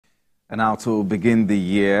And now to begin the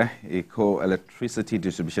year, Eko Electricity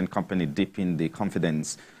Distribution Company deepened the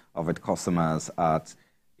confidence of its customers at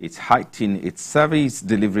its heightening its service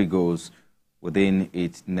delivery goals within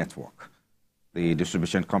its network. The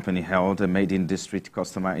distribution company held a maiden district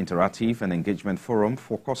customer interactive and engagement forum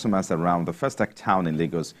for customers around the FESTAC town in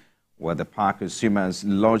Lagos, where the power consumers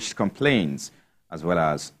lodged complaints as well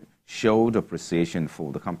as showed appreciation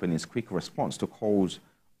for the company's quick response to calls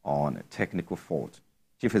on technical fault.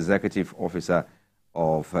 Chief Executive Officer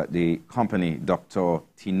of the company, Dr.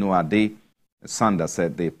 Tinuade Sanda,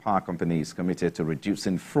 said the power company is committed to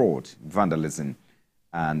reducing fraud, vandalism,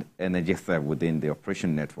 and energy theft within the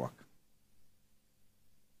operation network.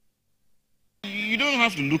 You don't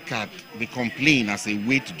have to look at the complaint as a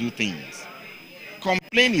way to do things.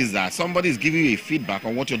 Complaint is that somebody is giving you a feedback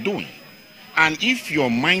on what you're doing. And if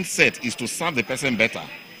your mindset is to serve the person better,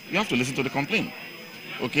 you have to listen to the complaint.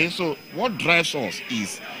 Okay, so what drives us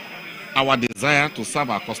is our desire to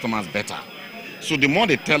serve our customers better. So the more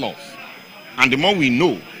they tell us, and the more we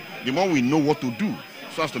know what to do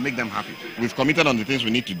so as to make them happy. We've committed on the things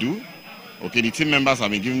we need to do. Okay, the team members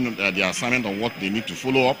have been given the assignment on what they need to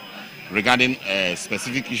follow up regarding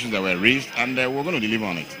specific issues that were raised, and we're going to deliver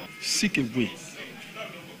on it. Seek a way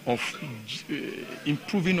of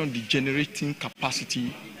improving on the generating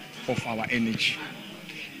capacity of our energy.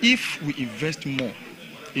 If we invest more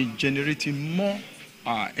in generating more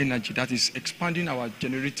energy, that is expanding our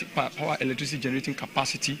electricity generating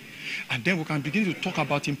capacity, and then we can begin to talk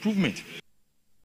about improvement.